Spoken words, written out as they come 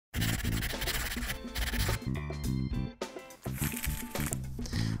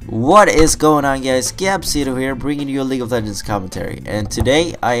What is going on, guys? Gabzito here, bringing you a League of Legends commentary. And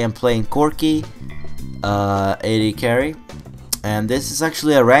today I am playing Corki, AD carry. And this is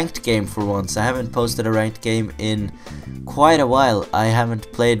actually a ranked game for once. I haven't posted a ranked game in quite a while. I haven't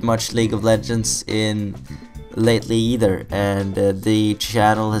played much League of Legends in lately either. And the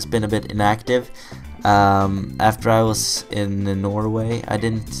channel has been a bit inactive. After I was in Norway, I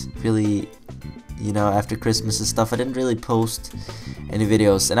didn't really, you know, after Christmas and stuff, I didn't really post any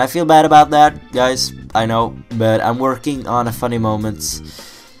videos, and I feel bad about that, guys. I know, but I'm working on a funny moments.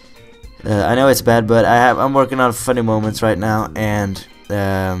 I know it's bad, but I'm working on funny moments right now, and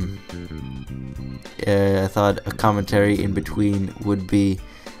I thought a commentary in between would be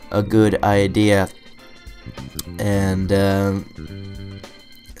a good idea. And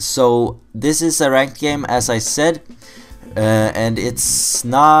so this is a ranked game, as I said. And it's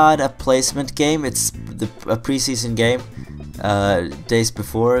not a placement game, it's a preseason game, days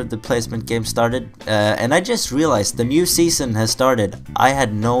before the placement game started. And I just realized the new season has started. I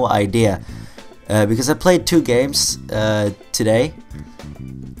had no idea, because I played 2 games today,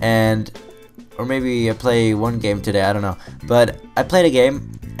 or maybe I play 1 game today, I don't know. But I played a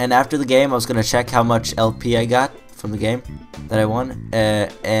game, and after the game I was gonna check how much LP I got from the game that I won,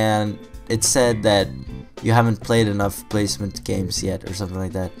 and it said that you haven't played enough placement games yet, or something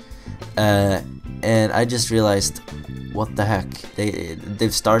like that. And I just realized, what the heck?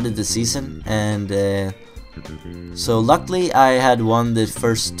 They've started the season, and so luckily I had won the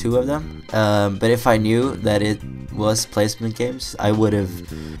first 2 of them. But if I knew that it was placement games, I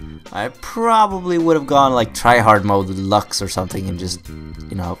probably would have gone like try hard mode with Lux or something and just,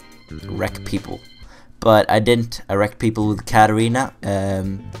 you know, wreck people. But I didn't. I wrecked people with Katarina,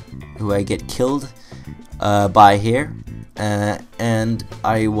 who I get killed by here, and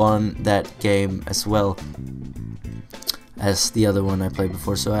I won that game as well as the other one I played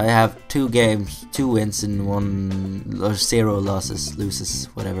before. So I have 2 games, 2 wins and 1 or 0 loses,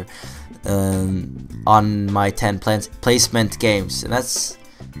 whatever, on my 10 placement games, and that's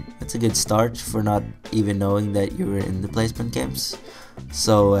a good start for not even knowing that you were in the placement games.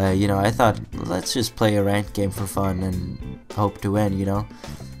 So you know, I thought, let's just play a ranked game for fun and hope to win, you know.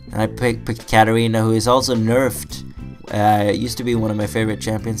 And I picked Katarina, who is also nerfed. Used to be one of my favorite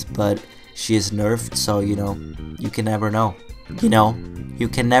champions, but she is nerfed, so, you know, you can never know. You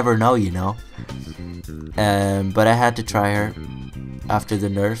can never know, you know. But I had to try her after the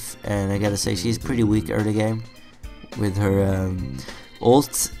nerf, and I gotta say, she's pretty weak early game with her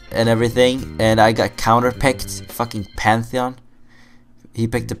ult and everything. And I got counter-picked, fucking Pantheon. He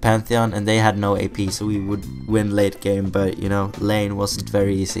picked a Pantheon, and they had no AP, so we would win late game, but, you know, lane wasn't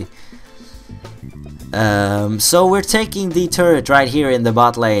very easy. So we're taking the turret right here in the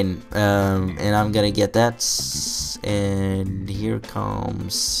bot lane, and I'm gonna get that. And here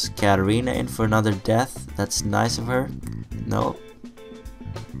comes Katarina in for another death. That's nice of her. No.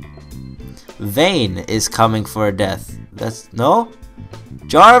 Vayne is coming for a death. No.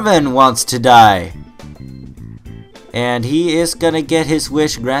 Jarvan wants to die. And he is gonna get his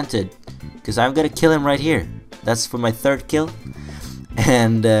wish granted, because I'm gonna kill him right here. That's for my 3rd kill.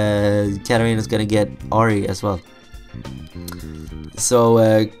 And Katarina's gonna get Ahri as well. So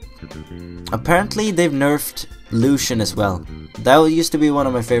apparently they've nerfed Lucian as well. That used to be one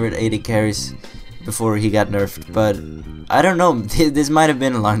of my favorite AD carries before he got nerfed, but I don't know. This might have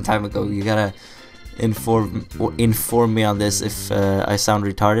been a long time ago. You gotta inform me on this if I sound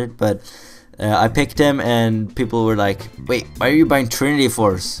retarded, but I picked him, and people were like, wait, why are you buying Trinity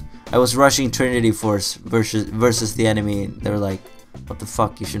Force? I was rushing Trinity Force versus the enemy. They were like, what the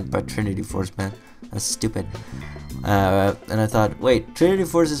fuck, you shouldn't buy Trinity Force, man. That's stupid. And I thought, wait, Trinity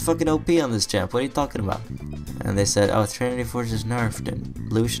Force is fucking OP on this champ. What are you talking about? And they said, oh, Trinity Force is nerfed,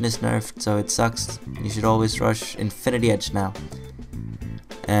 and Lucian is nerfed, so it sucks. You should always rush Infinity Edge now.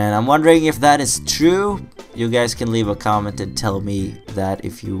 And I'm wondering if that is true. You guys can leave a comment and tell me that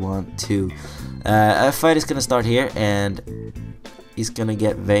if you want to. A fight is gonna start here, and he's gonna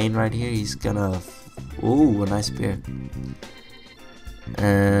get Vayne right here. He's gonna... Ooh, a nice spear.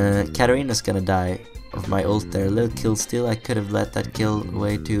 Katarina's gonna die of my ult there. A little kill steal. I could have let that kill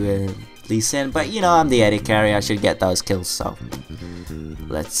away to Lee Sin, but you know, I'm the AD carry. I should get those kills, so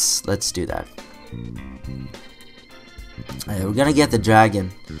let's do that. We're gonna get the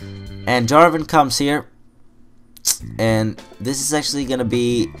dragon, and Jarvan comes here, and this is actually gonna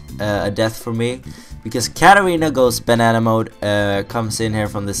be a death for me, because Katarina goes banana mode, comes in here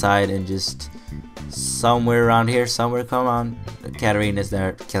from the side, and just somewhere around here, somewhere, come on, Katarina's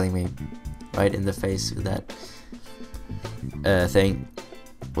there killing me right in the face with that thing,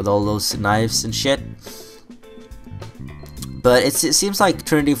 with all those knives and shit. But it seems like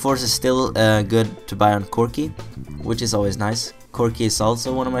Trinity Force is still good to buy on Corki, which is always nice. Corki is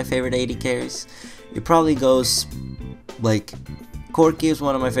also one of my favorite AD carries. It probably goes like Corki is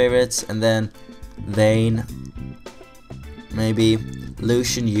one of my favorites, and then Vayne, maybe.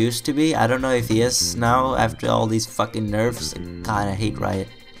 Lucian used to be. I don't know if he is now after all these fucking nerfs. God, I hate Riot.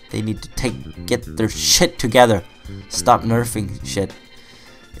 They need to get their shit together. Stop nerfing shit.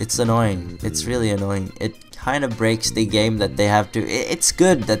 It's annoying. It's really annoying. It kind of breaks the game that they have to. It's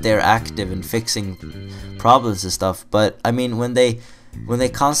good that they're active in fixing problems and stuff, but I mean when they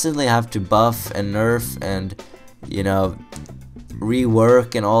constantly have to buff and nerf and, you know,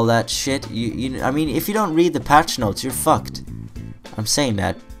 rework and all that shit, I mean, if you don't read the patch notes, you're fucked. I'm saying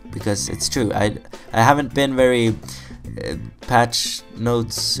that because it's true. I haven't been very patch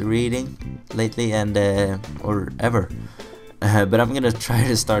notes reading lately, and or ever, but I'm gonna try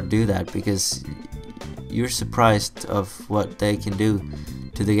to start do that, because you're surprised of what they can do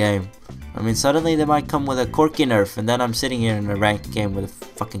to the game. I mean, suddenly they might come with a Corki nerf, and then I'm sitting here in a ranked game with a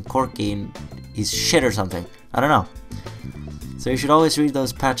fucking Corki and he's shit or something. I don't know. So you should always read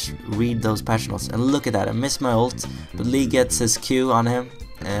those patch notes. And look at that, I missed my ult, but Lee gets his Q on him,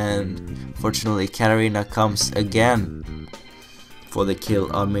 and fortunately Katarina comes again for the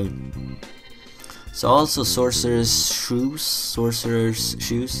kill on me. So also Sorcerer's Shoes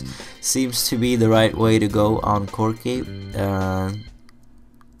seems to be the right way to go on Corki,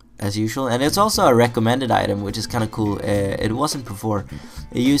 as usual, and it's also a recommended item, which is kind of cool. It wasn't before.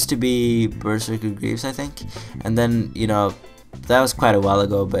 It used to be Berserker Greaves, I think, and then, you know, that was quite a while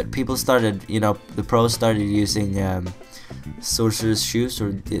ago, but people started, you know, the pros started using Sorcerer's Shoes,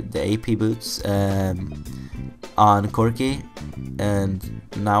 or the AP boots, on Corki, and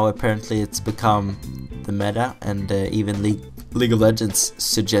now apparently it's become the meta, and even League of Legends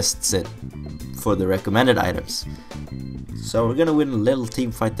suggests it for the recommended items. So we're gonna win a little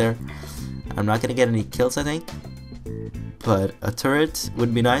team fight there. I'm not gonna get any kills, I think, but a turret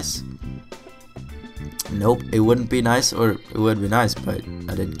would be nice. Nope, it wouldn't be nice, or it would be nice, but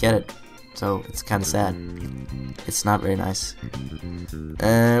I didn't get it, so it's kind of sad. It's not very nice.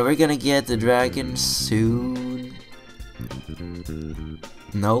 We're gonna get the dragon soon.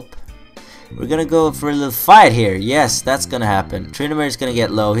 Nope. We're gonna go for a little fight here. Yes, that's gonna happen. Trinamir's gonna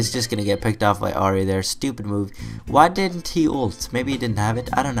get low. He's just gonna get picked off by Ahri there. Stupid move. Why didn't he ult? Maybe he didn't have it.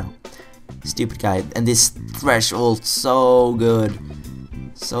 I don't know. Stupid guy. And this Thresh ult, so good.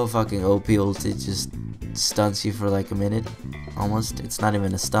 So fucking OP ult. It just stuns you for like a minute. Almost. It's not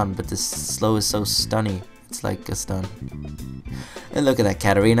even a stun, but this slow is so stunny. It's like a stun. And look at that.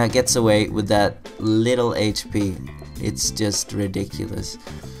 Katarina gets away with that little HP. It's just ridiculous.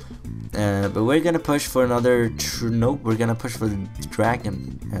 But we're gonna push for another. Nope, we're gonna push for the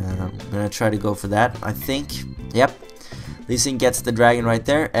dragon. I'm gonna try to go for that, I think. Yep. Lee Sin gets the dragon right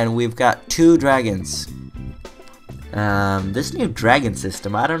there, and we've got 2 dragons. This new dragon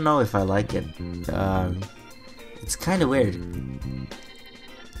system, I don't know if I like it. It's kind of weird.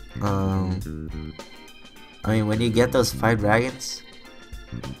 I mean, when you get those 5 dragons,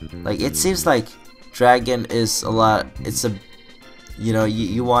 like, it seems like dragon is a lot. It's a, you know,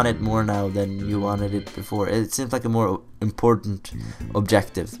 you want it more now than you wanted it before. It seems like a more important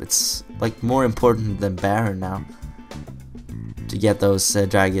objective. It's like more important than Baron now to get those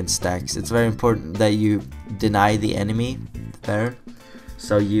dragon stacks. It's very important that you deny the enemy the Baron,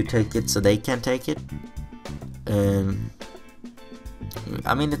 so you take it so they can't take it.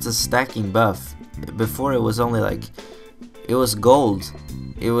 I mean, it's a stacking buff. Before it was only like, it was gold.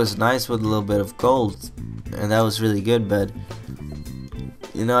 It was nice with a little bit of gold, and that was really good, but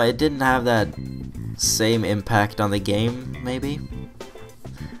you know, it didn't have that same impact on the game, maybe.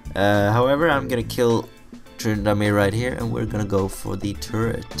 However, I'm gonna kill Tryndamere right here, and we're gonna go for the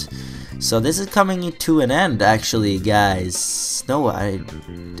turret. So this is coming to an end, actually, guys. No,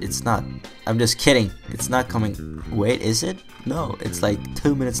 it's not. I'm just kidding. It's not coming. Wait, is it? No, it's like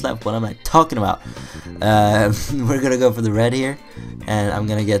 2 minutes left. What am I talking about? We're gonna go for the red here, and I'm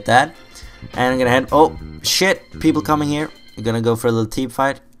gonna get that. And I'm gonna head. Oh shit! People coming here. I'm gonna go for a little team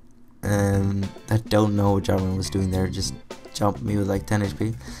fight. I don't know what Jarvan was doing there. Just jumped me with like 10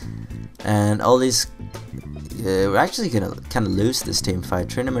 HP. And all these. We're actually gonna kind of lose this team fight.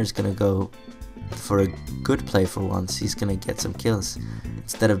 Trinamir's gonna go for a good play for once. He's gonna get some kills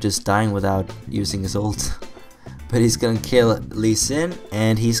instead of just dying without using his ult. But he's gonna kill Lee Sin,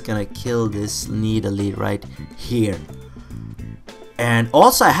 and he's gonna kill this Nidalee right here. And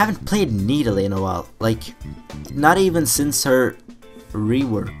also, I haven't played Nidalee in a while. Like, not even since her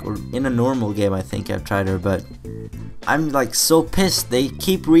rework, or in a normal game I think I've tried her, but I'm like so pissed. They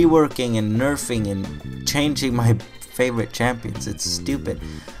keep reworking and nerfing and changing my favorite champions. It's stupid.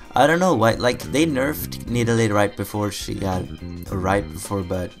 I don't know why. Like, they nerfed Nidalee right before she got, or right before,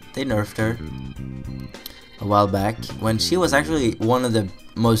 but they nerfed her a while back when she was actually one of the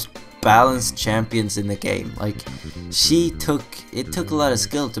most balanced champions in the game. Like, it took a lot of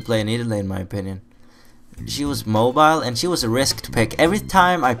skill to play Nidalee, in my opinion. She was mobile and she was a risk to pick. Every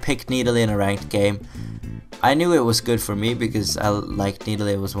time I picked Nidalee in a ranked game, I knew it was good for me because I liked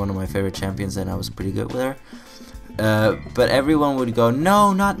Nidalee. It was one of my favorite champions and I was pretty good with her. But everyone would go,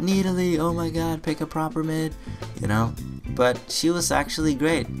 no, not Nidalee, oh my god, pick a proper mid, you know. But she was actually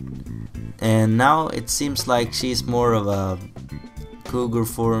great. And now it seems like she's more of a cougar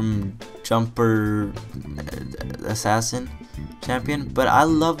form jumper assassin champion. But I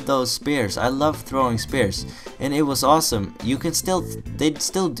love those spears. I love throwing spears. And it was awesome. You can still, they'd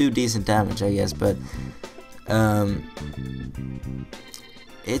still do decent damage, I guess, but I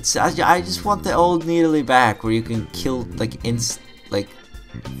just want the old Nidalee back, where you can kill like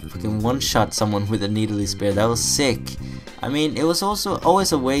fucking one-shot someone with a Nidalee spear. That was sick. I mean, it was also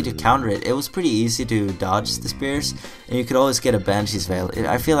always a way to counter it. It was pretty easy to dodge the spears, and you could always get a Banshee's Veil.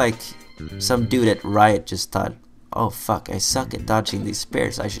 I feel like some dude at Riot just thought, oh fuck, I suck at dodging these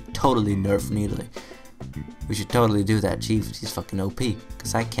spears. I should totally nerf Nidalee. We should totally do that. She's fucking OP,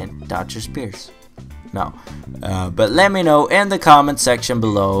 because I can't dodge her spears. No, but let me know in the comment section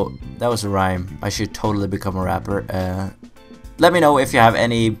below. That was a rhyme. I should totally become a rapper. Let me know if you have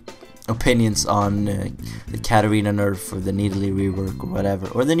any opinions on the Katarina nerf or the Nidalee rework or whatever,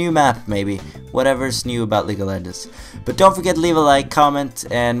 or the new map maybe, whatever's new about League of Legends. But don't forget to leave a like, comment,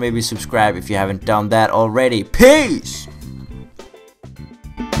 and maybe subscribe if you haven't done that already. Peace!